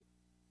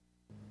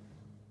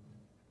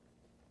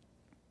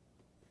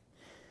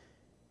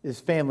is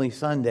Family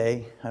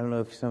Sunday. I don't know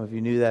if some of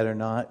you knew that or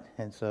not.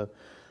 And so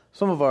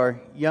some of our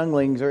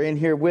younglings are in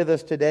here with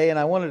us today. And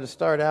I wanted to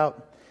start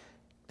out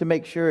to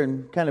make sure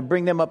and kind of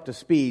bring them up to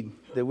speed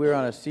that we're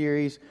on a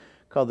series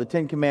called The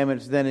Ten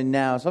Commandments Then and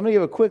Now. So I'm going to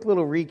give a quick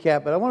little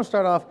recap. But I want to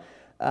start off,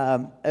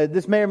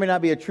 this may or may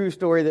not be a true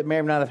story that may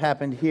or may not have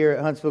happened here at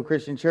Huntsville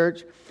Christian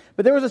Church.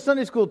 But there was a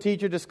Sunday school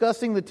teacher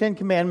discussing the Ten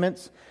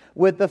Commandments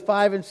with the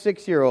 5- and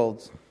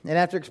 6-year-olds. And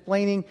after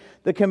explaining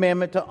the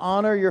commandment to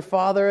honor your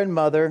father and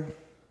mother,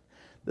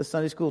 the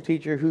Sunday school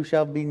teacher, who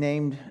shall be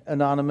named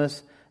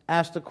anonymous,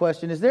 asked the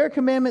question, is there a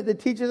commandment that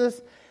teaches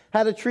us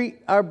how to treat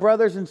our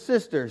brothers and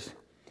sisters?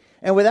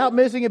 And without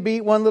missing a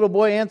beat, one little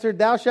boy answered,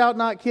 thou shalt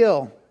not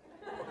kill.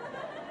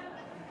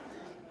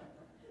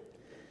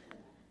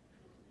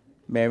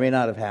 May or may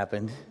not have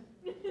happened,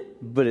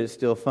 but it's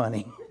still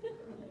funny.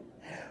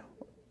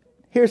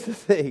 Here's the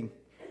thing.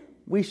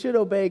 We should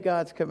obey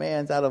God's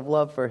commands out of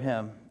love for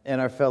Him and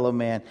our fellow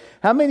man.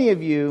 How many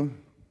of you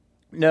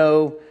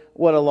know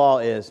what a law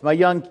is? My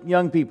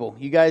young people,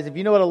 you guys, if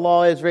you know what a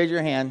law is, raise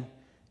your hand.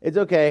 It's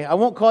okay. I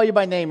won't call you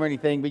by name or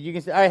anything, but you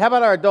can say, all right, how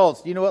about our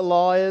adults? Do you know what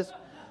law is?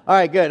 All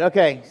right, good.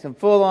 Okay, some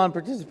full-on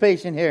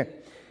participation here.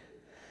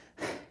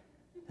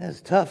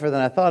 That's tougher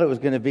than I thought it was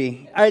going to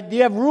be. All right, do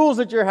you have rules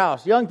at your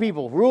house? Young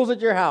people, rules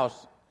at your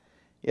house.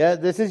 Yeah,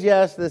 this is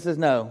yes, this is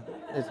no.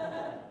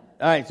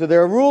 All right, so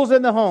there are rules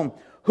in the home.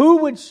 Who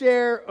would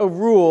share a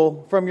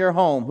rule from your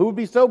home? Who would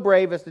be so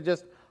brave as to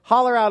just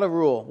holler out a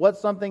rule? What's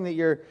something that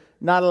you're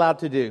not allowed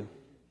to do?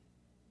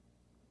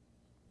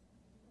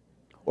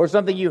 Or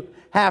something you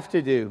have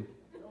to do?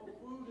 No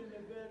food in the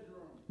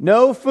bedroom.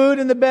 No food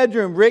in the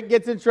bedroom. Rick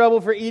gets in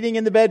trouble for eating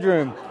in the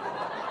bedroom.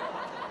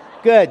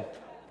 Good.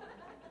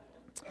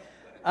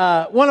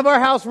 One of our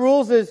house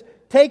rules is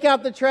take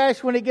out the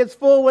trash when it gets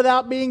full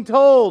without being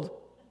told.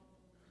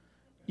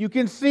 You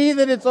can see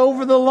that it's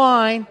over the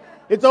line.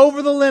 It's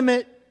over the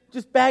limit.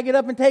 Just bag it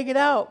up and take it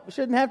out. You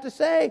shouldn't have to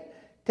say,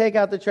 take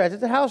out the trash.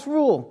 It's a house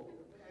rule.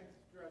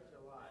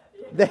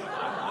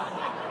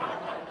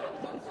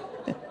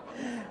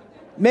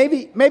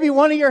 Maybe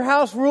one of your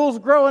house rules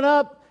growing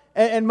up,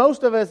 and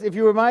most of us, if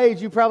you were my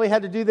age, you probably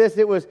had to do this.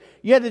 It was,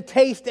 you had to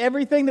taste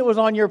everything that was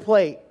on your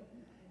plate.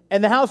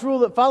 And the house rule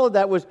that followed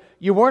that was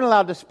you weren't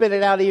allowed to spit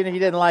it out even if you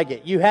didn't like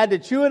it. You had to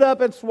chew it up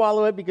and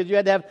swallow it because you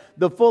had to have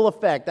the full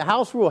effect. The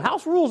house rule.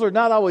 House rules are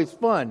not always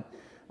fun.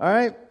 All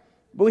right?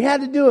 But we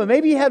had to do it.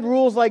 Maybe you had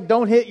rules like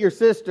don't hit your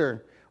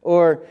sister.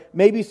 Or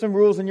maybe some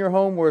rules in your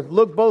home were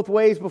look both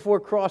ways before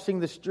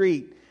crossing the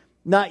street.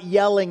 Not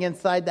yelling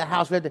inside the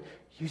house. We had to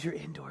use your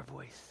indoor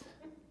voice.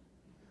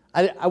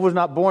 I was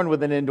not born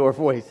with an indoor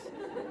voice.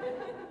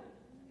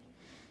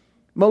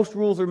 Most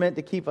rules are meant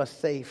to keep us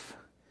safe.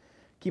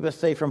 Keep us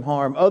safe from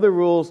harm. Other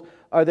rules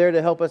are there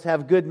to help us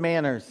have good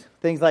manners.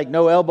 Things like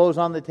no elbows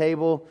on the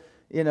table,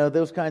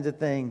 those kinds of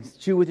things.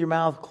 Chew with your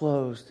mouth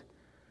closed.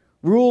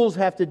 Rules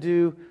have to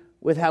do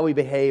with how we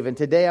behave. And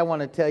today I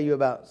want to tell you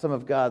about some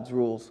of God's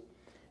rules.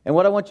 And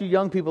what I want you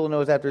young people to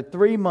know is after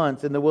 3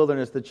 months in the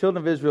wilderness, the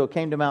children of Israel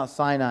came to Mount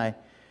Sinai.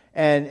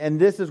 And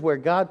this is where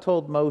God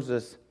told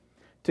Moses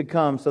to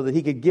come so that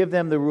he could give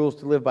them the rules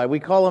to live by. We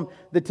call them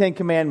the Ten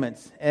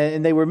Commandments.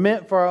 And they were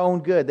meant for our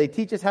own good. They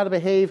teach us how to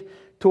behave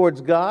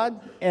towards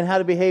God and how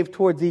to behave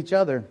towards each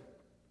other.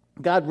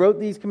 God wrote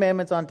these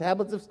commandments on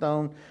tablets of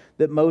stone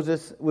that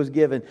Moses was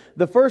given.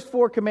 The first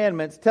 4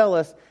 commandments tell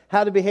us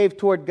how to behave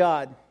toward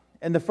God.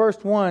 And the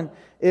first one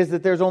is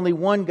that there's only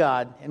one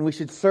God and we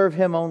should serve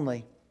Him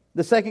only.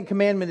 The second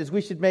commandment is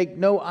we should make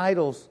no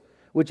idols,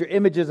 which are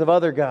images of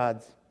other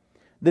gods.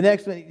 The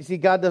next one, you see,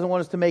 God doesn't want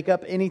us to make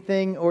up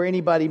anything or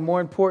anybody more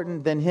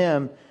important than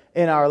Him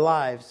in our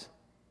lives.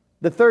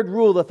 The third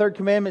rule, the third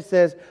commandment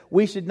says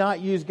we should not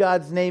use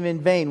God's name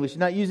in vain. We should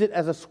not use it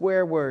as a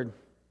swear word.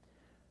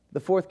 The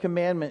fourth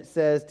commandment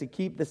says to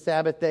keep the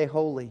Sabbath day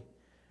holy.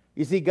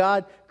 You see,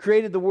 God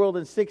created the world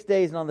in 6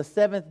 days, and on the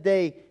 7th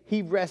day,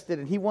 He rested.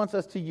 And He wants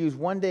us to use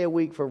 1 day a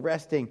week for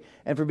resting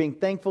and for being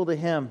thankful to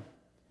Him.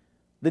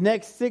 The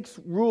next 6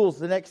 rules,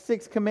 the next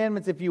 6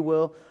 commandments, if you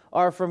will,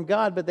 are from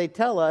God, but they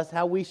tell us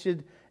how we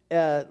should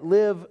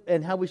live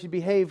and how we should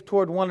behave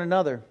toward one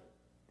another.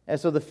 And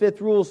so the 5th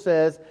rule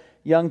says,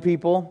 young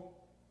people,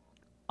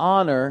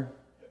 honor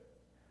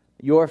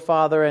your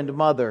father and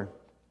mother.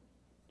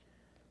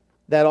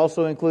 That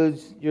also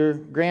includes your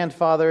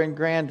grandfather and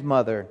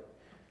grandmother.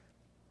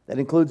 That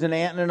includes an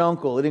aunt and an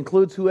uncle. It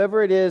includes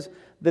whoever it is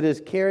that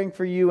is caring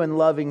for you and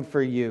loving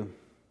for you.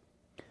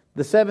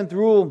 The 7th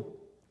rule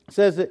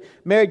says that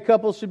married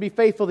couples should be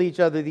faithful to each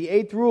other. The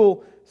 8th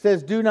rule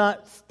says do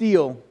not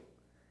steal.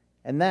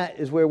 And that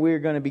is where we're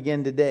going to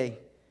begin today.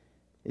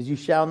 Is you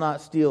shall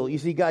not steal. You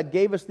see, God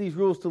gave us these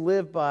rules to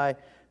live by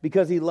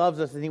because He loves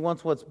us and He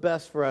wants what's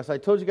best for us. I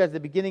told you guys at the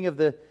beginning of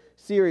the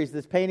series,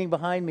 this painting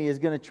behind me is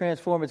going to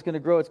transform, it's going to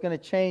grow, it's going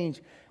to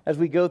change as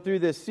we go through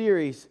this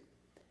series.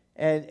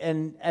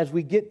 And as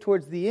we get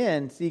towards the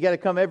end, so you got to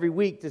come every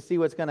week to see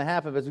what's going to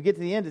happen. But as we get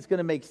to the end, it's going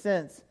to make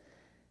sense.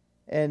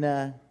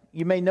 And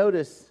you may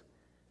notice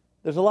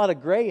there's a lot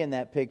of gray in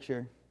that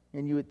picture.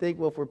 And you would think,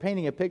 well, if we're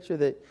painting a picture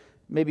that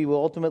maybe will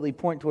ultimately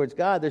point towards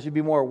God. There should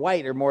be more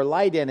white or more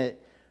light in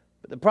it.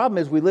 But the problem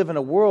is we live in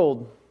a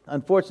world,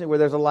 unfortunately, where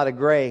there's a lot of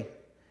gray.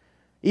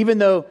 Even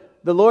though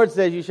the Lord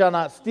says you shall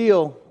not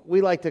steal,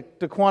 we like to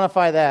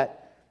quantify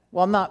that.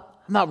 Well, I'm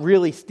not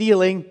really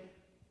stealing.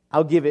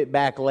 I'll give it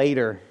back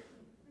later.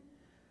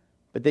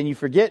 But then you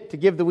forget to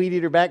give the weed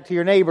eater back to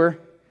your neighbor.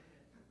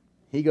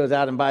 He goes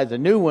out and buys a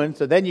new one.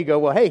 So then you go,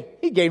 well, hey,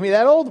 he gave me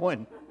that old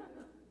one.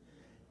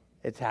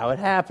 It's how it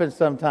happens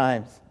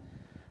sometimes.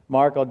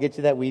 Mark, I'll get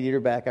you that weed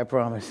eater back, I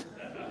promise.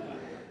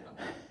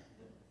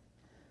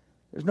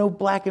 There's no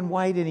black and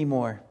white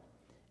anymore.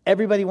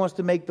 Everybody wants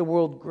to make the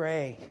world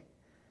gray.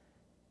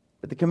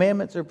 But the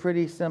commandments are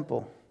pretty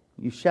simple.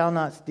 You shall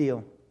not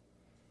steal.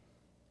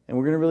 And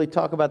we're going to really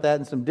talk about that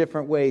in some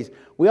different ways.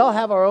 We all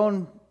have our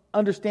own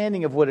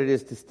understanding of what it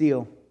is to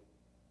steal.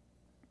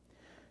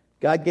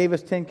 God gave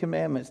us 10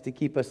 commandments to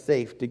keep us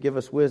safe, to give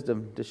us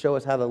wisdom, to show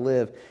us how to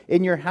live.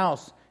 In your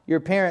house,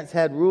 your parents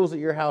had rules at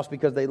your house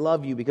because they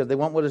love you, because they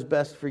want what is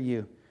best for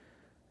you.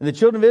 And the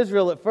children of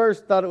Israel at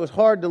first thought it was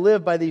hard to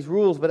live by these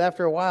rules, but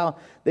after a while,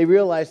 they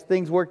realized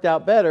things worked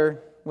out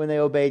better when they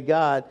obeyed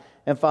God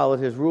and followed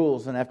His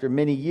rules. And after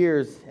many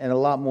years and a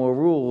lot more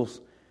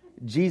rules,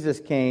 Jesus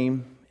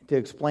came to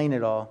explain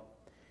it all.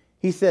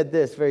 He said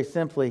this very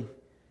simply.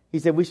 He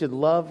said we should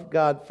love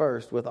God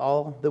first with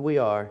all that we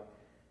are,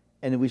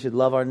 and that we should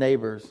love our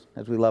neighbors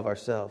as we love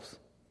ourselves.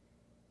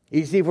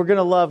 You see, if we're going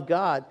to love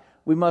God,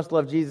 we must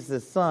love Jesus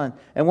as Son.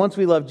 And once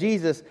we love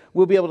Jesus,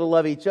 we'll be able to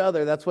love each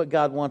other. That's what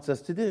God wants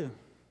us to do.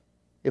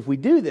 If we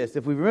do this,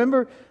 if we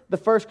remember the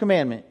first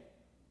commandment,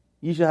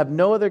 you shall have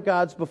no other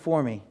gods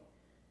before me.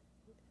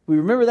 If we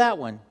remember that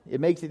one,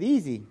 it makes it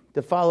easy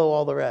to follow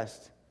all the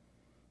rest.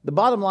 The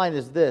bottom line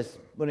is this: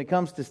 when it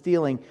comes to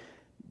stealing,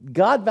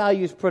 God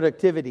values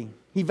productivity.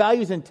 He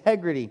values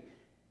integrity.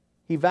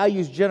 He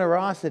values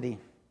generosity.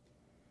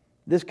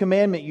 This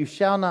commandment, you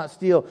shall not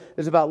steal,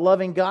 is about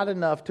loving God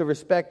enough to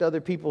respect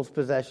other people's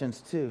possessions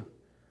too.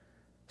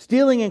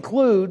 Stealing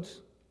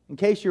includes, in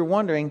case you're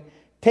wondering,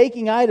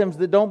 taking items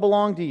that don't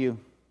belong to you.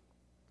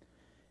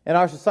 In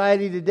our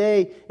society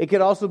today, it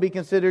could also be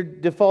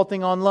considered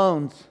defaulting on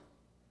loans,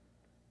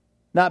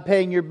 not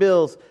paying your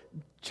bills,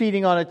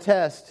 cheating on a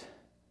test,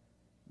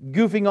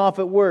 goofing off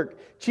at work,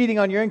 cheating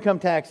on your income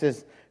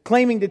taxes,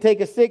 claiming to take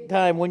a sick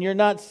time when you're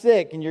not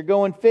sick and you're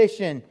going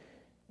fishing.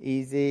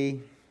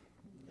 Easy.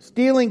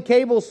 Stealing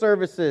cable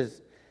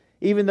services,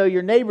 even though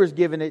your neighbor's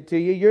giving it to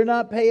you, you're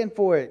not paying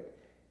for it.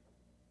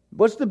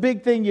 What's the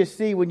big thing you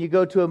see when you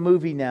go to a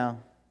movie now?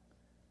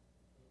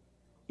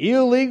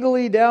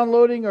 Illegally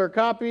downloading or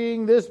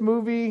copying this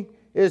movie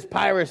is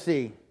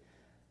piracy.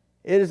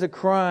 It is a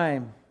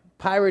crime.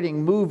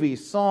 Pirating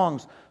movies,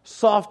 songs,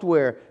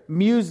 software,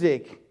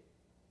 music,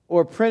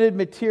 or printed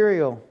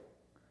material.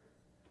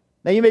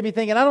 Now you may be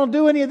thinking, I don't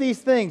do any of these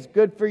things.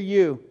 Good for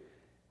you.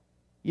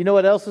 You know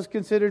what else is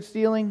considered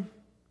stealing?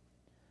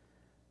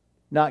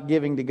 Not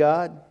giving to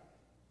God.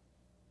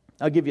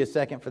 I'll give you a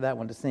second for that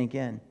one to sink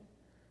in.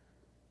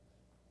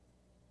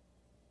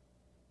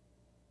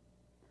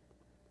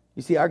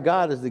 You see, our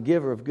God is the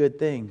giver of good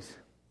things.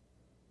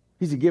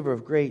 He's a giver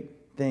of great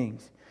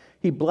things.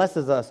 He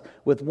blesses us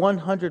with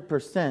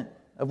 100%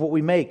 of what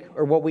we make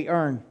or what we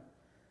earn.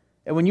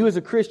 And when you as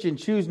a Christian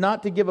choose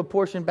not to give a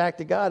portion back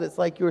to God, it's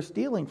like you're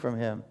stealing from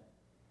Him.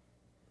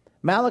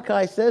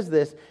 Malachi says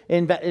this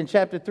in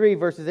chapter 3,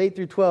 verses 8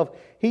 through 12.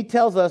 He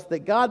tells us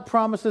that God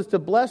promises to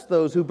bless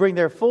those who bring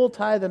their full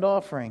tithe and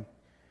offering.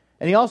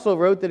 And he also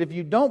wrote that if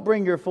you don't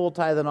bring your full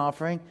tithe and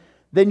offering,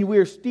 then we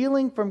are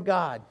stealing from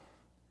God.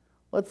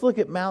 Let's look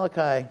at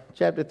Malachi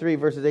chapter 3,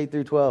 verses 8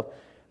 through 12.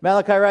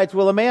 Malachi writes,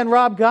 will a man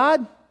rob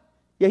God?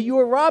 Yeah, you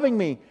are robbing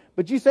me.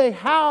 But you say,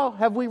 how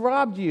have we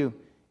robbed you?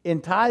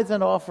 In tithes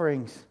and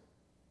offerings.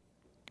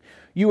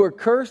 You are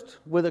cursed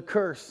with a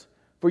curse,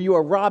 for you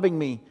are robbing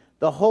me,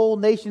 the whole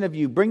nation of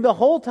you. Bring the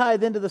whole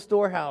tithe into the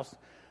storehouse,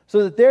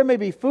 so that there may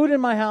be food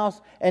in my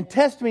house, and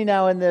test me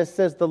now in this,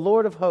 says the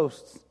Lord of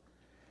hosts.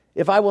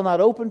 If I will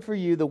not open for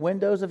you the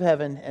windows of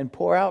heaven and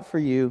pour out for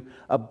you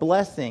a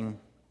blessing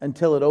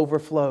until it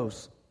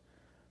overflows,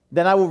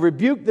 then I will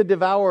rebuke the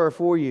devourer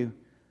for you,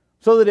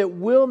 so that it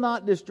will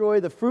not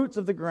destroy the fruits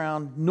of the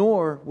ground,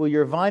 nor will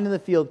your vine in the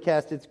field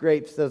cast its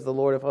grapes, says the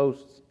Lord of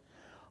hosts.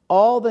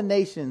 All the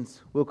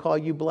nations will call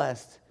you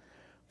blessed,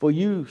 for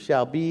you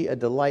shall be a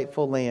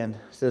delightful land,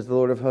 says the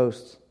Lord of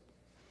hosts.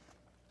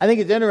 I think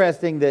it's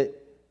interesting that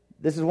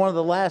this is one of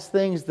the last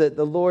things that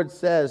the Lord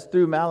says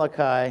through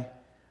Malachi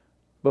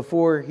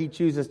before He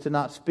chooses to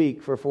not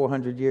speak for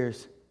 400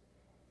 years.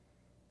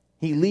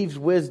 He leaves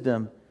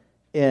wisdom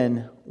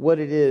in what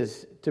it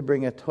is to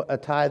bring a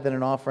tithe and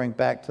an offering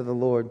back to the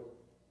Lord.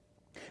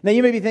 Now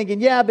you may be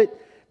thinking, yeah, but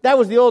that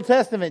was the Old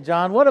Testament,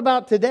 John. What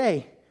about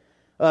today?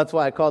 Well, that's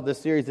why I called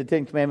this series The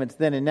 10 Commandments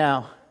Then and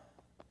Now.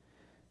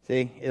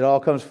 See, it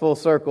all comes full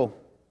circle.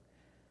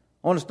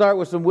 I want to start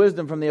with some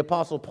wisdom from the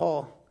Apostle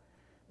Paul,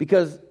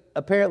 because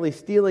apparently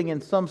stealing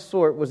in some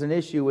sort was an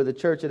issue with the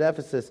church at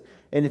Ephesus.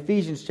 In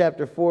Ephesians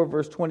chapter 4,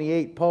 verse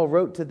 28, Paul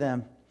wrote to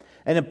them,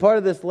 And a part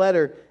of this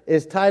letter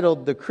is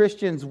titled The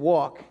Christian's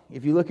Walk.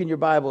 If you look in your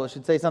Bible, it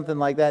should say something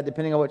like that,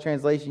 depending on what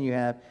translation you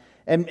have.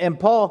 And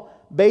Paul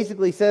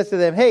basically says to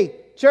them, hey,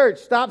 church,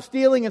 stop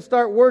stealing and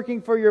start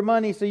working for your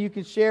money so you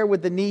can share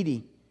with the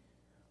needy.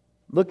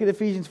 Look at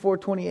Ephesians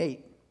 4:28.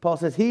 Paul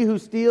says, he who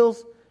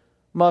steals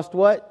must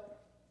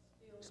what?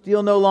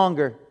 Steal no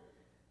longer,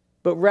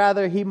 but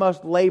rather he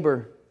must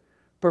labor,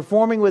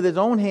 performing with his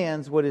own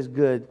hands what is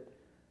good,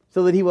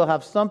 so that he will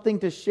have something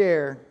to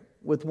share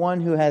with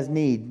one who has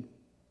need.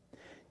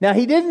 Now,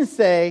 he didn't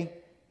say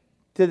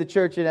to the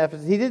church in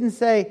Ephesus, he didn't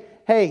say,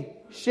 hey,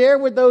 share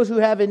with those who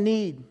have a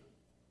need.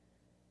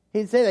 He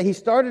didn't say that. He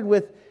started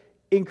with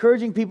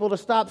encouraging people to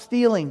stop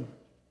stealing.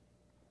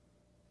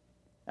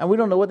 And we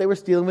don't know what they were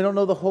stealing. We don't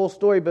know the whole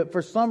story. But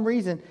for some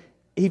reason,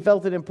 he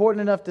felt it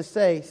important enough to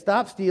say,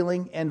 stop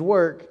stealing and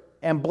work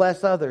and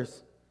bless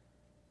others.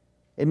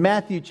 In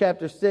Matthew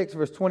chapter 6,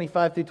 verse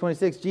 25 through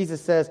 26,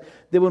 Jesus says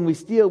that when we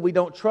steal, we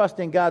don't trust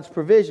in God's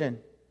provision.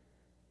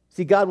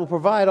 See, God will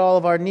provide all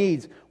of our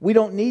needs. We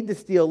don't need to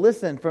steal.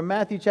 Listen, from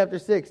Matthew chapter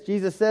 6,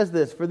 Jesus says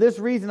this, for this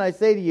reason I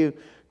say to you,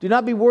 do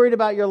not be worried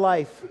about your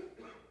life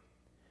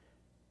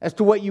as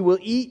to what you will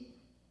eat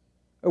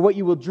or what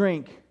you will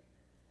drink,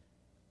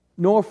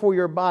 nor for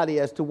your body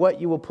as to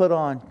what you will put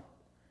on.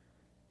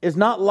 Is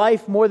not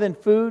life more than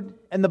food,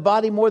 and the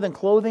body more than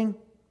clothing?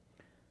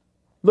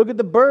 Look at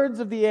the birds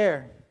of the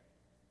air,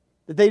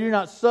 that they do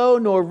not sow,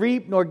 nor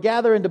reap, nor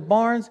gather into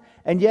barns,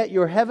 and yet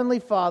your heavenly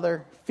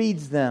Father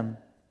feeds them.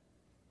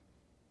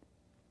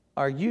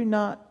 Are you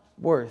not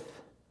worth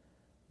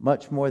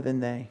much more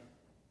than they?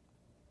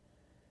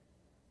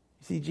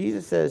 You see,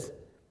 Jesus says,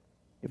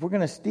 if we're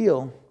going to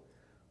steal,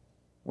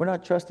 we're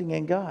not trusting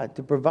in God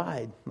to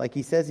provide like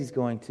He says He's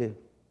going to.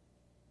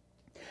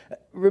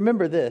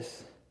 Remember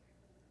this.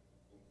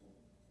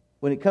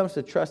 When it comes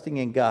to trusting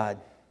in God,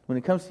 when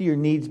it comes to your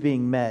needs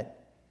being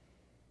met,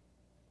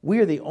 we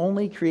are the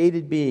only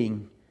created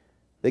being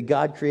that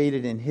God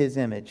created in His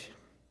image.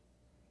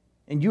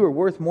 And you are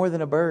worth more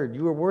than a bird.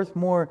 You are worth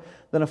more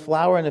than a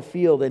flower in a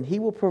field, and He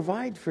will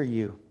provide for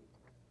you.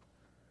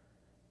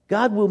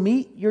 God will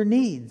meet your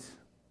needs.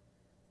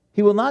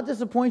 He will not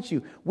disappoint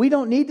you. We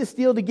don't need to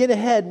steal to get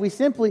ahead. We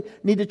simply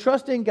need to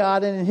trust in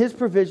God and in His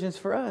provisions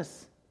for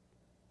us.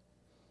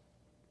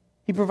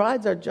 He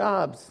provides our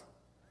jobs,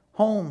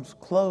 homes,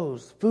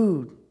 clothes,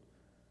 food.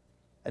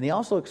 And He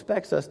also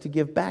expects us to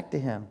give back to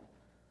Him.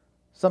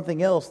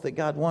 Something else that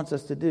God wants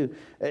us to do.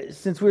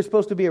 Since we're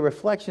supposed to be a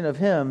reflection of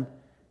Him,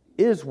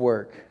 is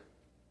work.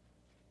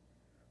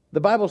 The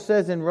Bible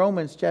says in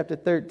Romans chapter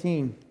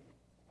 13,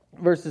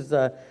 verses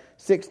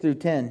 6 through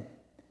 10,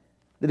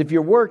 that if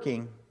you're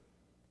working,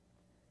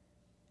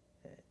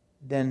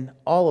 then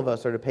all of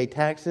us are to pay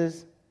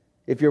taxes.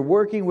 If you're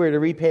working, we're to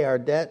repay our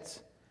debts.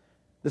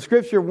 The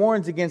Scripture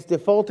warns against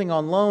defaulting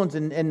on loans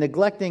and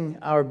neglecting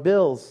our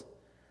bills.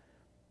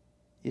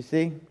 You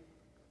see?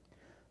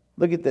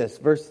 Look at this,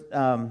 verse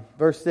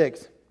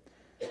 6.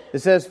 It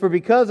says, for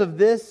because of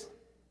this,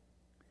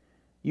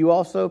 you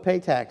also pay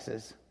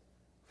taxes,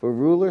 for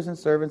rulers and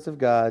servants of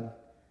God,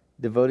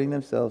 devoting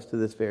themselves to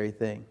this very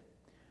thing.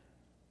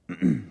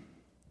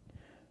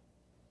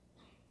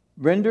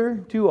 Render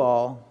to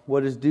all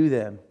what is due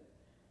them.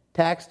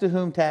 Tax to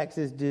whom tax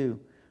is due.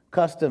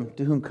 Custom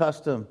to whom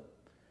custom.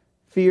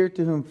 Fear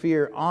to whom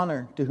fear.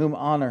 Honor to whom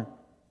honor.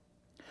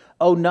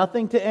 Owe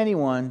nothing to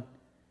anyone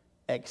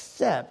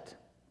except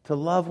to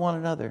love one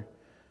another.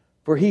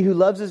 For he who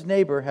loves his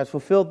neighbor has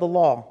fulfilled the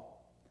law.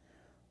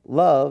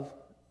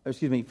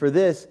 For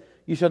this,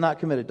 you shall not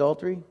commit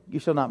adultery, you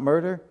shall not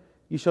murder,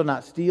 you shall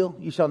not steal,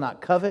 you shall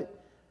not covet.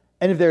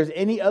 And if there is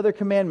any other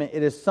commandment,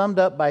 it is summed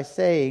up by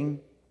saying,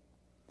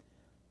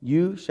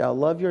 you shall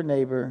love your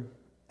neighbor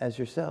as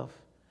yourself.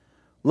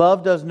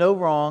 Love does no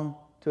wrong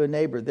to a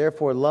neighbor.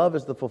 Therefore, love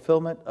is the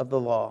fulfillment of the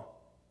law.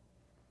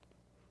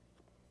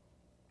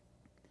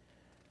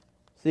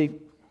 See,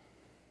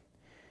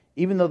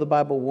 even though the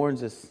Bible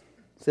warns us,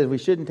 says we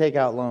shouldn't take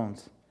out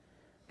loans,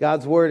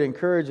 God's Word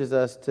encourages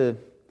us to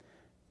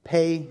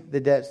pay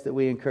the debts that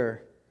we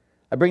incur.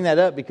 I bring that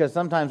up because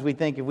sometimes we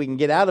think if we can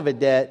get out of a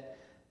debt,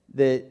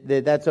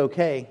 that's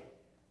okay.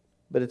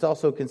 But it's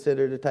also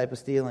considered a type of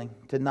stealing,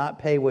 to not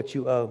pay what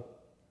you owe.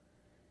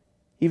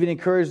 Even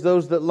encourage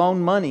those that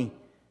loan money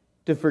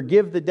to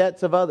forgive the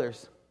debts of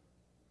others.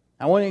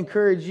 I want to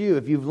encourage you,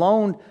 if you've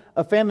loaned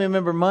a family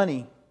member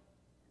money,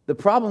 the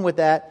problem with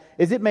that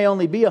is it may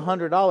only be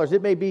 $100,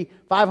 it may be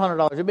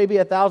 $500, it may be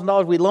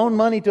 $1,000. We loan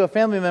money to a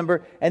family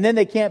member and then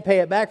they can't pay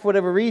it back for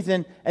whatever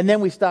reason, and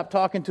then we stop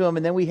talking to them,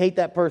 and then we hate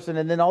that person,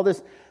 and then all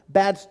this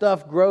bad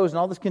stuff grows and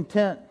all this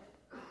contempt.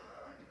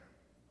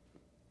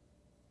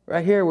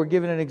 Right here we're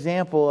given an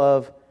example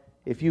of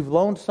if you've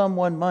loaned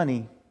someone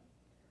money,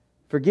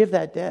 forgive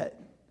that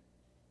debt.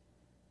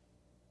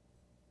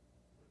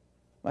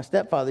 My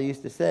stepfather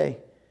used to say,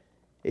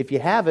 if you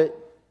have it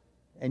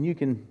and you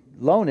can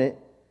loan it,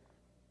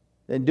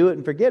 then do it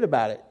and forget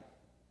about it.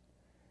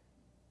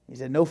 He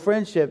said, no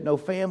friendship, no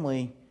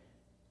family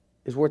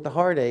is worth the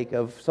heartache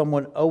of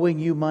someone owing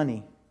you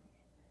money.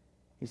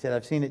 He said,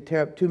 I've seen it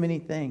tear up too many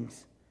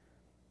things.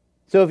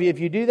 So if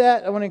you do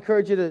that, I want to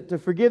encourage you to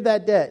forgive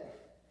that debt.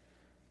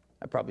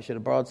 I probably should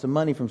have borrowed some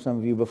money from some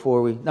of you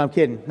before we... No, I'm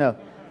kidding. No.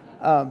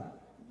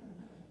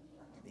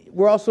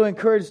 We're also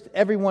encouraged,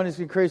 everyone is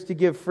encouraged to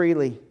give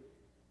freely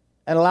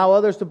and allow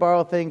others to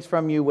borrow things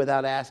from you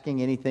without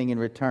asking anything in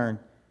return.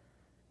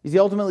 You see,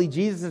 ultimately,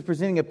 Jesus is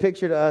presenting a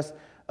picture to us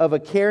of a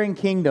caring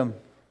kingdom.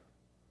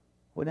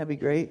 Wouldn't that be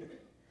great?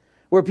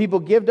 Where people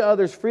give to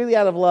others freely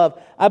out of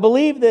love. I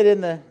believe that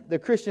in the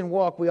Christian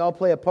walk, we all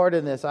play a part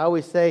in this. I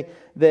always say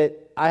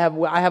that I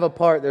have a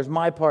part. There's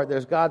my part.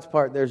 There's God's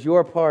part. There's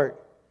your part.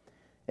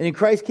 And in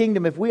Christ's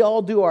kingdom, if we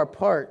all do our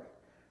part,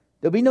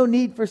 there'll be no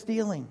need for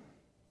stealing.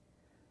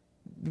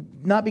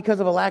 Not because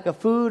of a lack of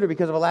food or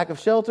because of a lack of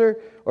shelter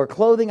or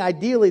clothing.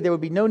 Ideally, there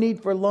would be no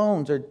need for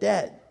loans or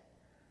debt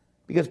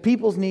because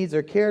people's needs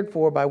are cared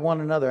for by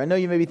one another. I know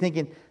you may be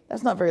thinking,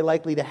 that's not very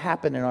likely to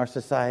happen in our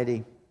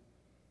society.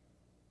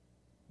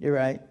 You're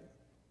right.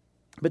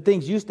 But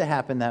things used to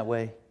happen that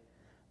way.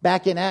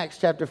 Back in Acts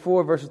chapter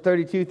 4, verses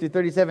 32 through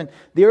 37,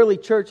 the early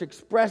church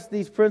expressed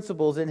these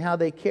principles in how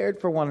they cared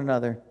for one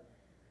another.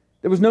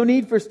 There was no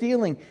need for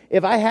stealing.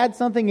 If I had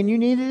something and you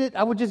needed it,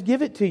 I would just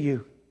give it to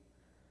you.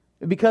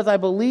 Because I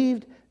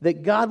believed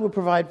that God would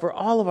provide for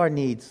all of our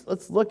needs.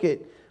 Let's look at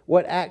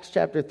what Acts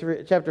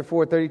chapter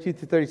 4, 32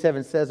 through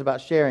 37 says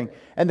about sharing.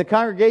 And the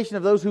congregation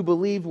of those who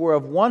believed were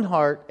of one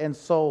heart and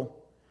soul.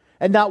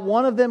 And not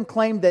one of them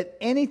claimed that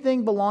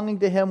anything belonging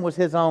to him was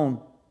his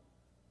own.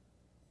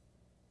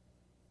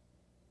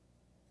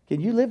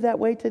 Can you live that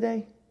way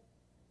today?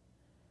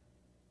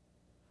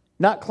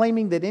 Not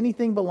claiming that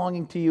anything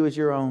belonging to you is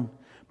your own,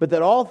 but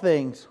that all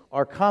things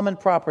are common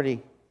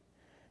property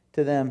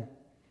to them.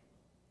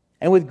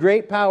 And with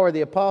great power,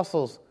 the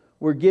apostles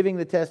were giving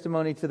the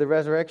testimony to the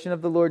resurrection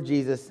of the Lord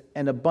Jesus,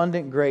 and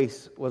abundant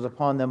grace was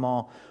upon them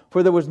all.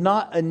 For there was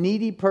not a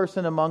needy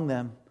person among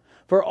them.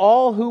 For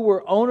all who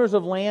were owners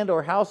of land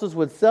or houses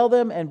would sell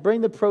them and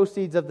bring the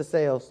proceeds of the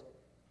sales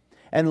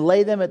and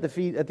lay them at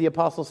the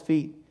apostles'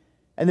 feet,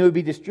 and they would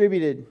be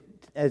distributed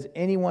as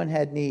anyone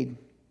had need.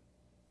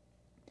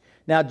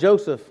 Now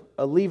Joseph,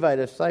 a Levite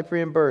of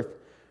Cyprian birth,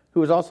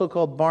 who was also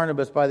called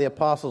Barnabas by the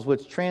apostles,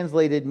 which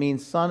translated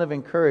means son of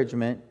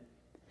encouragement,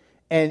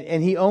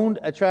 and he owned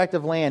a tract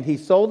of land. He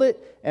sold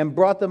it and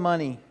brought the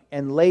money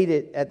and laid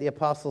it at the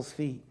apostles'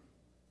 feet.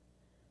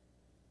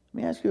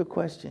 Let me ask you a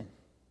question.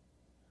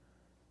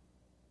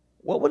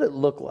 What would it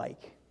look like?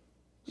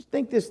 Just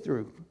think this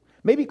through.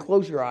 Maybe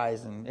close your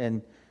eyes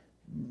and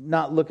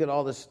not look at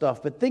all this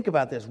stuff, but think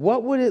about this.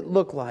 What would it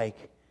look like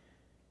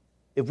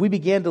if we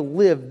began to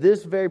live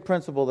this very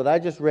principle that I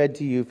just read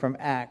to you from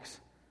Acts?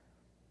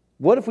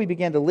 What if we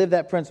began to live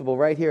that principle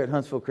right here at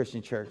Huntsville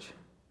Christian Church?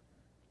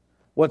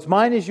 What's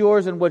mine is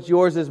yours, and what's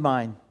yours is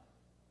mine.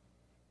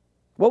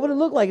 What would it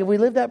look like if we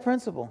lived that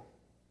principle?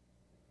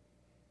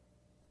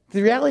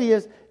 The reality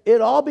is,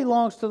 it all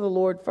belongs to the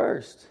Lord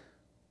first.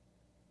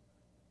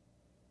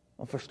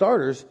 Well, for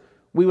starters,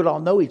 we would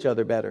all know each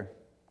other better.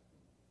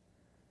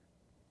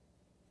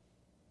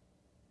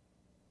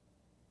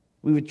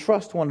 We would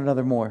trust one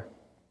another more.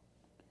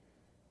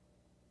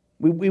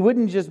 We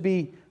wouldn't just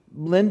be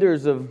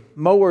lenders of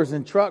mowers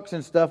and trucks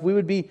and stuff. We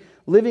would be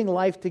living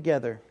life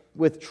together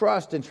with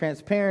trust and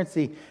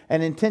transparency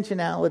and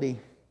intentionality.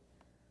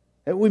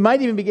 And we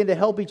might even begin to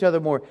help each other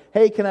more.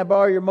 Hey, can I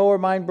borrow your mower?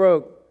 Mine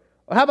broke.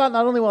 Or how about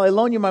not only will I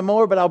loan you my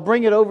mower, but I'll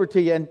bring it over to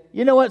you. And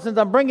you know what? Since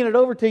I'm bringing it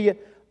over to you,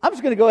 I'm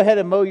just going to go ahead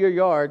and mow your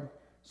yard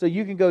so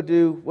you can go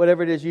do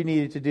whatever it is you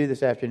needed to do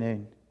this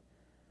afternoon.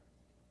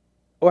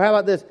 Or how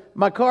about this?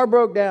 My car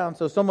broke down,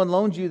 so someone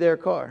loans you their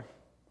car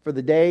for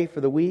the day,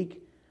 for the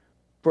week,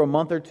 for a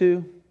month or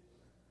two.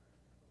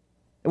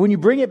 And when you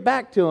bring it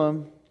back to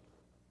them,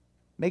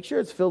 make sure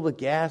it's filled with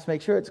gas.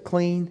 Make sure it's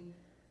clean.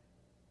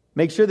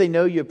 Make sure they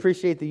know you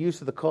appreciate the use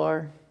of the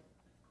car.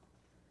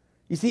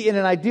 You see, in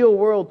an ideal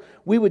world,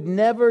 we would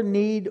never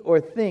need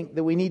or think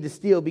that we need to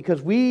steal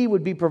because we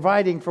would be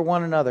providing for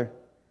one another.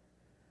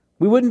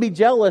 We wouldn't be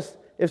jealous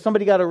if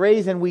somebody got a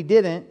raise and we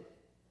didn't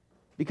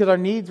because our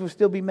needs would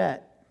still be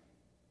met.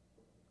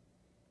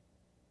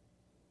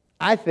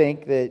 I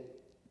think that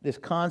this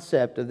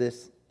concept of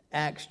this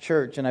Acts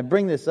church, and I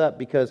bring this up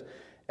because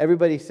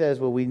everybody says,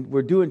 well,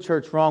 we're doing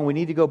church wrong. We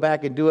need to go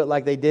back and do it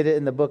like they did it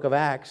in the book of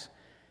Acts.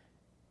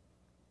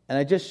 And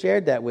I just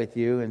shared that with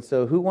you. And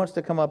so who wants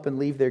to come up and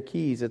leave their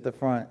keys at the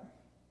front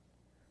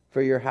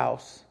for your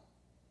house?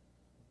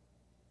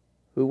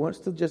 Who wants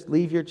to just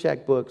leave your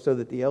checkbook so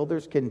that the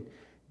elders can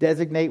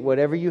designate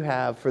whatever you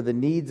have for the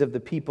needs of the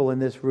people in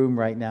this room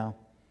right now?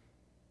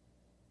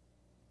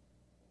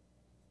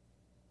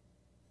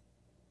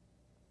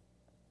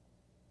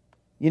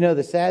 You know,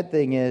 the sad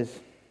thing is,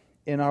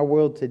 in our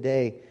world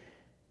today,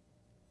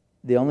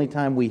 the only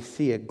time we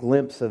see a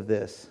glimpse of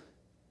this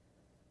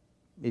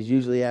is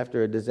usually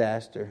after a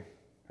disaster,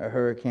 a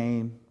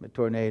hurricane, a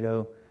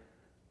tornado,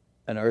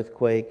 an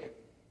earthquake.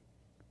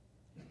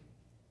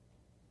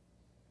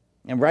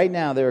 And right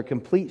now, there are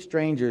complete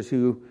strangers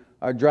who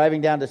are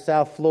driving down to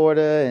South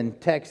Florida and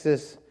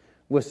Texas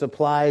with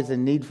supplies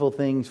and needful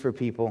things for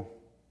people.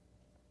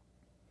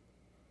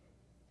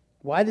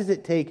 Why does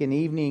it take an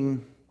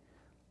evening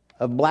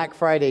of Black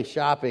Friday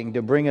shopping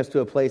to bring us to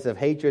a place of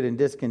hatred and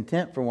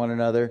discontent for one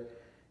another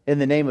in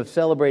the name of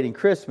celebrating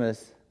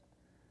Christmas?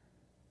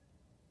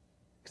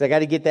 Because I got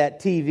to get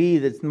that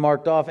TV that's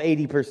marked off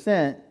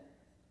 80%,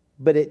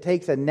 but it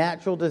takes a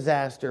natural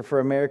disaster for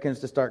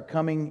Americans to start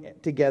coming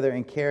together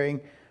and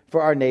caring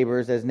for our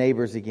neighbors as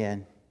neighbors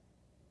again.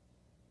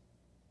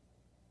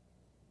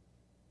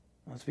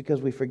 Well, it's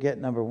because we forget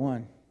number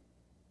one.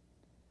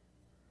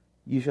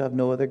 You shall have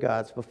no other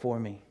gods before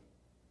me.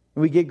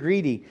 And we get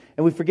greedy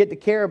and we forget to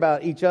care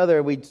about each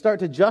other. We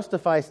start to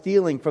justify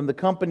stealing from the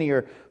company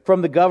or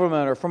from the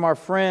government or from our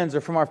friends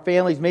or from our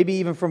families, maybe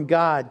even from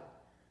God.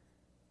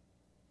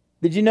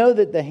 Did you know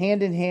that the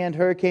Hand in Hand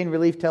Hurricane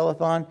Relief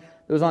Telethon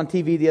that was on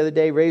TV the other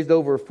day raised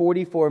over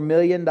 $44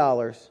 million?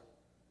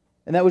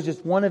 And that was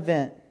just one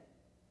event.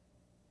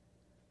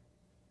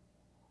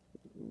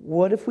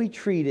 What if we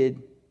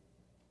treated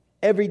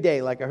every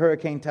day like a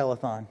hurricane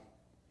telethon?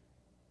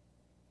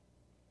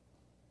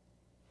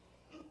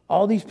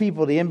 All these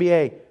people, the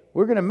NBA,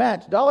 we're going to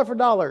match dollar for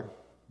dollar,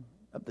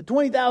 up to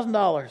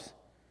 $20,000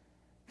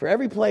 for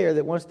every player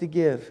that wants to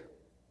give.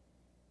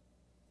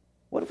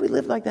 What if we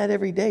lived like that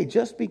every day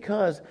just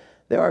because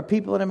there are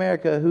people in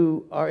America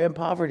who are in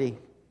poverty?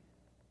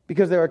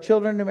 Because there are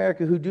children in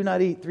America who do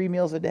not eat 3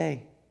 meals a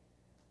day?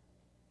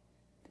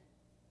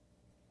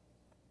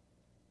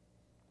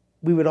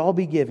 We would all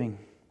be giving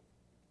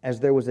as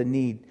there was a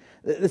need.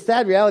 The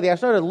sad reality, I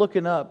started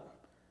looking up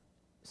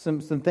some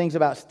things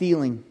about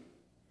stealing.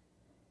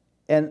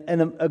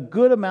 And a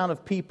good amount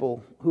of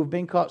people who've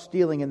been caught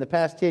stealing in the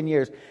past 10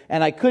 years,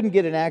 and I couldn't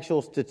get an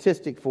actual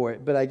statistic for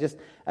it, but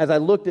as I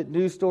looked at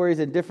news stories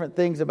and different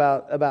things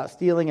about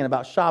stealing and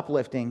about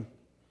shoplifting,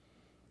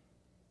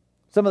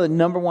 some of the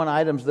number one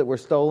items that were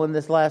stolen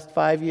this last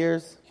 5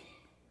 years: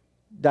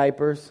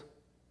 diapers,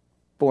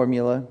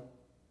 formula,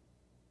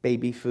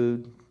 baby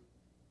food.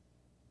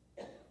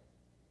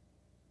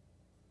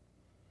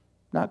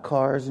 Not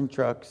cars and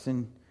trucks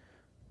and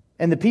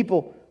the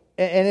people.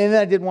 And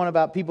then I did one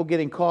about people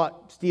getting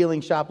caught stealing,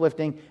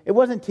 shoplifting. It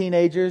wasn't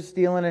teenagers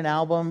stealing an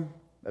album,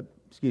 a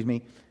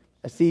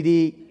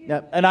CD,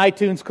 an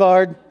iTunes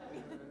card.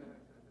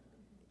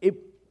 It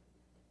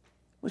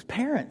was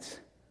parents.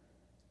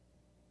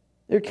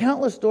 There are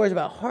countless stories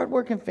about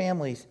hardworking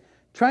families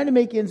trying to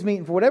make ends meet,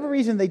 and for whatever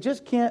reason, they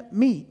just can't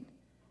meet.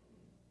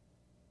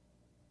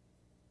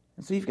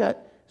 And so you've got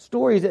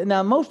stories.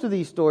 Now, most of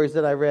these stories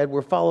that I read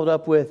were followed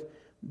up with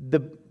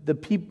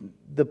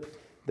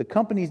the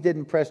companies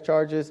didn't press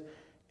charges,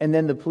 and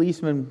then the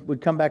policemen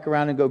would come back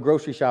around and go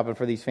grocery shopping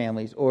for these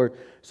families.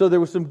 So there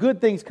were some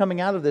good things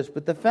coming out of this,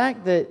 but the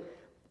fact that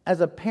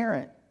as a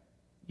parent,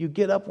 you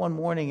get up one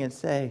morning and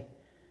say,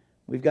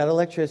 we've got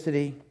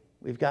electricity,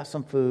 we've got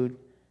some food,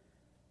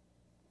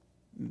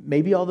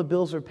 maybe all the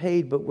bills are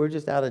paid, but we're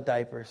just out of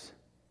diapers.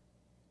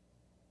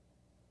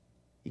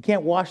 You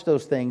can't wash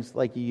those things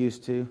like you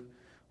used to.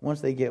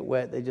 Once they get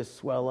wet, they just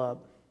swell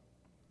up.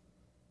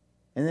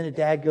 And then a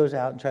dad goes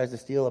out and tries to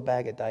steal a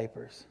bag of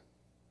diapers.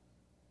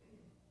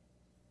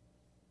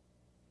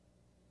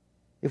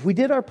 If we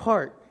did our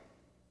part,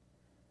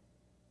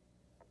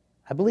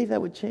 I believe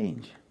that would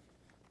change.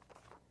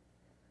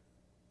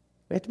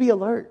 We have to be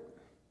alert.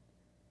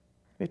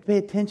 We have to pay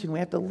attention. We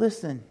have to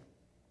listen.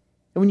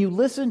 And when you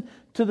listen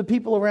to the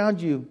people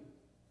around you,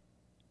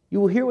 you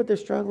will hear what they're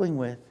struggling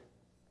with.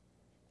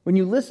 When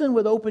you listen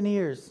with open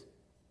ears,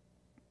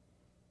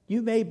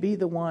 you may be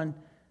the one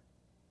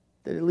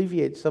that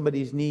alleviates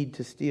somebody's need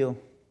to steal.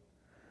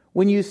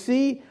 When you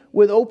see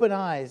with open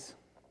eyes,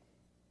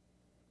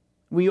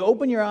 when you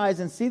open your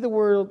eyes and see the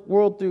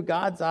world through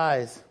God's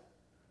eyes,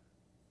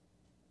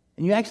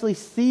 and you actually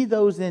see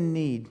those in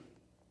need,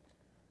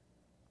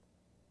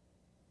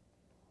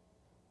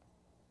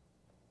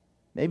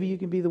 maybe you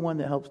can be the one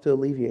that helps to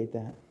alleviate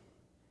that.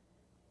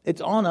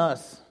 It's on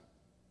us,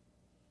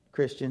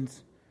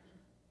 Christians,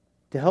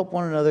 to help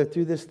one another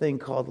through this thing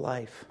called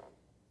life.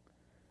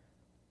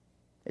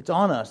 It's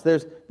on us.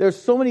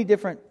 There's so many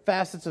different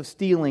facets of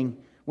stealing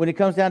when it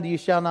comes down to you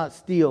shall not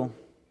steal.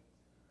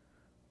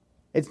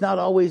 It's not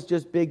always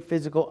just big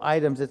physical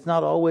items. It's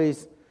not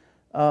always,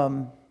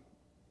 banks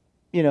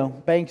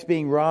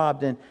being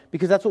robbed, and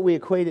because that's what we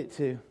equate it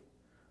to.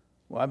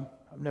 Well,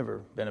 I've never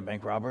been a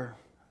bank robber.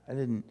 I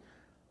had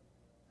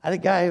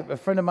a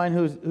friend of mine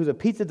who's a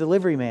pizza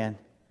delivery man.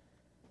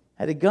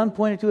 Had a gun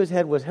pointed to his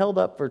head, was held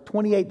up for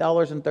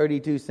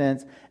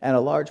 $28.32 and a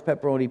large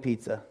pepperoni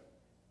pizza.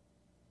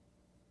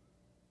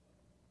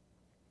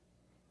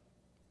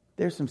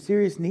 There's some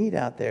serious need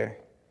out there.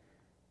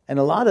 And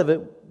a lot of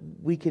it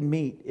we can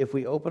meet if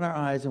we open our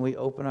eyes and we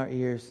open our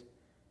ears.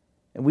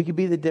 And we can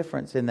be the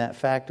difference in that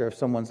factor of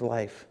someone's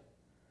life.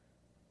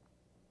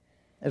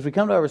 As we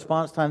come to our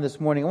response time this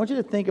morning, I want you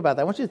to think about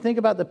that. I want you to think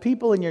about the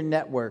people in your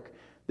network,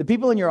 the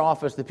people in your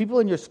office, the people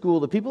in your school,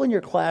 the people in your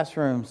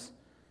classrooms,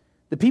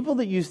 the people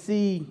that you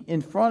see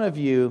in front of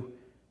you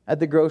at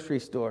the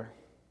grocery store,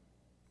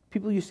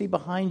 people you see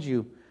behind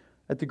you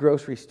at the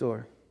grocery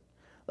store.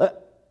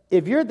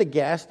 If you're at the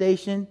gas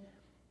station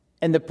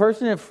and the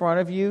person in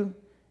front of you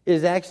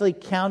is actually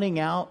counting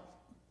out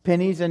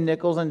pennies and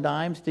nickels and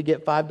dimes to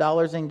get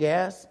 $5 in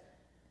gas,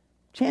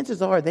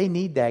 chances are they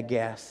need that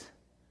gas.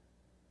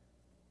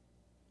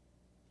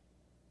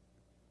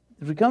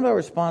 As we come to our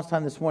response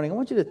time this morning, I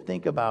want you to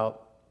think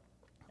about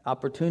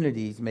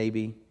opportunities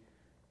maybe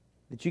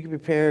that you can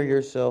prepare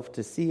yourself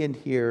to see and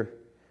hear,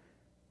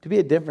 to be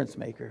a difference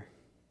maker.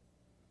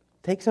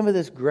 Take some of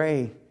this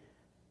gray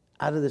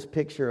out of this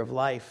picture of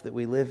life that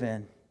we live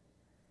in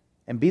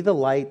and be the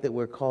light that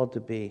we're called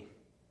to be.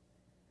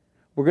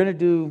 We're going to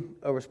do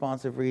a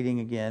responsive reading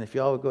again. If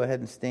you all would go ahead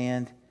and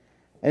stand.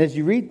 And as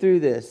you read through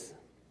this,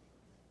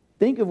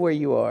 think of where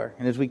you are.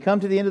 And as we come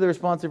to the end of the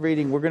responsive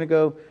reading, we're going to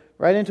go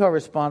right into our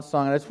response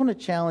song. And I just want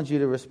to challenge you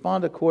to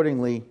respond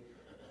accordingly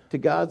to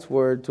God's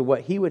word, to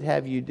what He would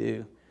have you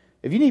do.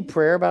 If you need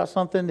prayer about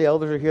something, the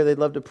elders are here. They'd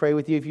love to pray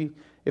with you.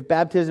 If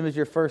baptism is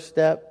your first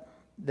step,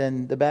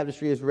 then the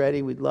baptistry is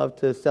ready. We'd love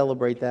to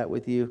celebrate that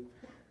with you.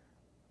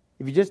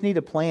 If you just need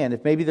a plan,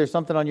 if maybe there's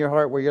something on your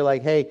heart where you're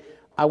like, hey,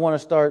 I want to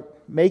start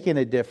making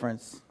a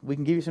difference, we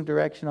can give you some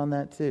direction on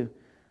that too.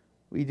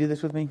 Will you do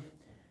this with me?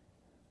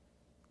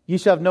 You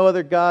shall have no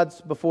other gods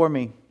before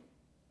me.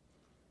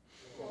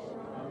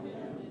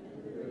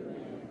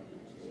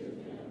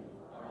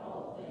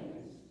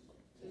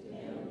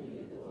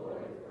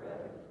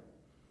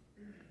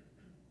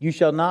 You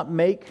shall not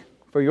make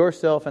for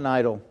yourself an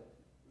idol.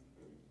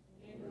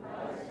 In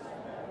Christ I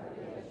have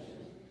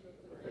redemption,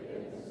 the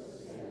forgiveness of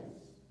sins.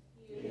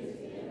 He is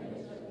the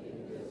image of the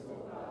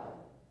invisible God,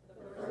 the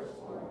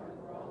firstborn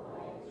over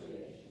all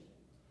creation.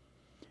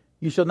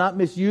 You shall not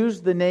misuse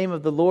the name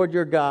of the Lord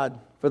your God,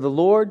 for the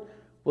Lord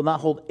will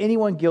not hold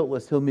anyone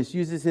guiltless who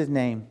misuses His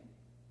name.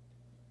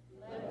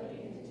 Let me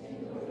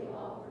continually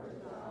offer to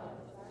God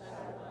a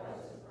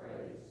sacrifice of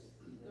praise,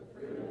 the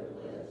fruit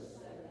of lips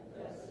that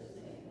confess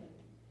His name.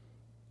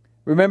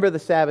 Remember the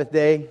Sabbath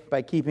day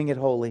by keeping it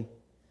holy.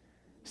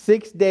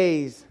 6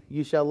 days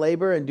you shall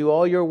labor and do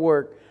all your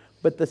work,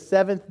 but the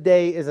seventh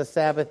day is a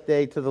Sabbath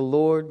day to the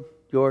Lord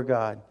your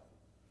God.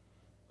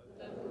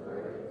 Let the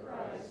word of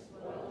Christ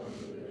dwell in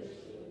you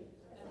richly,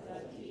 as I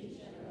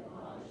teach and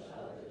admonish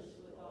others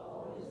with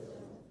all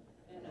wisdom,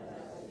 and as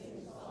I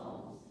sing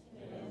psalms,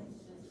 hymns,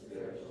 and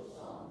spiritual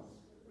songs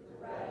with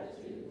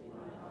gratitude in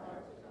my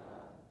heart to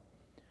God.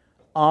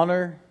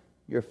 Honor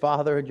your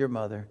father and your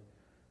mother,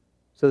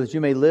 so that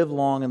you may live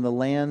long in the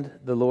land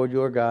the Lord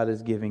your God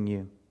is giving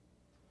you.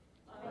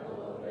 I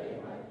will obey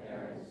my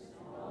parents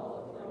and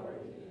all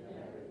authority in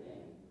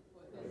everything,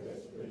 for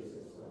this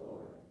pleases the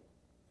Lord.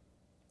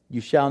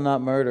 You shall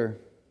not murder.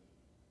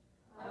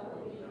 I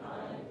will be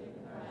kind and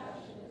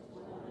compassionate to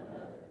one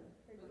another,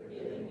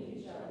 forgiving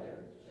each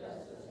other,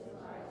 just as in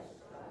Christ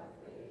God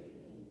forgave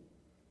me.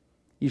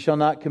 You shall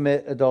not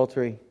commit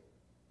adultery.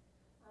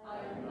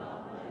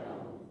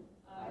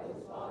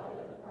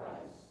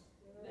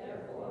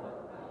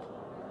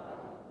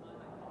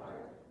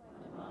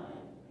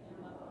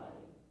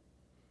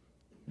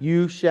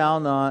 You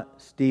shall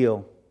not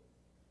steal.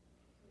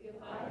 If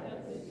I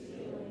have been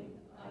stealing,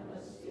 I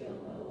must steal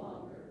no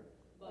longer,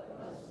 but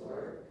must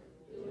work,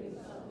 doing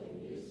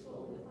something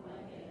useful with my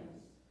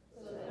hands, so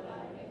that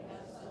I may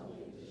have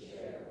something to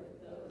share with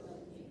those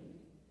in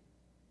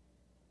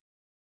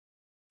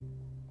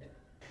need.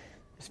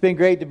 It's been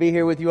great to be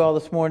here with you all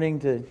this morning,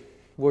 to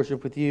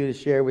worship with you, to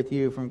share with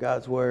you from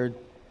God's Word.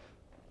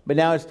 But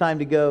now it's time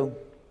to go.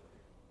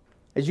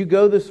 As you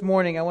go this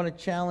morning, I want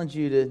to challenge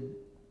you to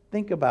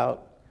think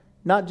about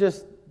not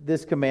just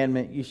this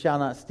commandment, you shall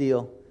not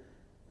steal,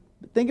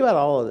 but think about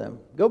all of them.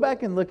 Go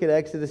back and look at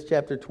Exodus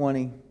chapter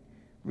 20.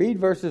 Read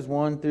verses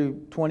 1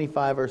 through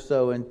 25 or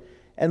so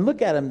and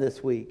look at them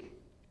this week.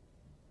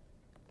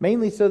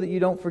 Mainly so that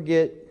you don't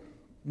forget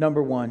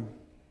number 1. You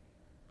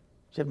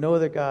have no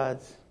other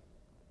gods.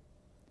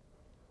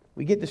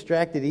 We get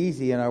distracted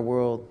easy in our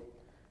world.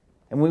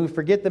 And when we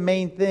forget the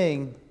main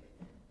thing,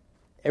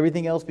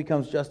 everything else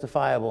becomes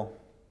justifiable.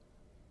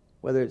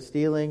 Whether it's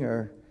stealing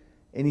or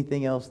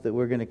anything else that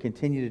we're going to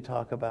continue to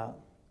talk about.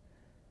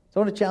 So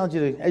I want to challenge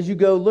you to, as you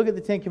go, look at the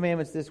 10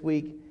 Commandments this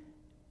week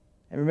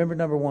and remember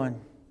number 1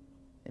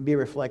 and be a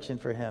reflection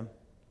for Him.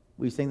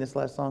 Will you sing this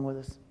last song with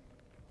us?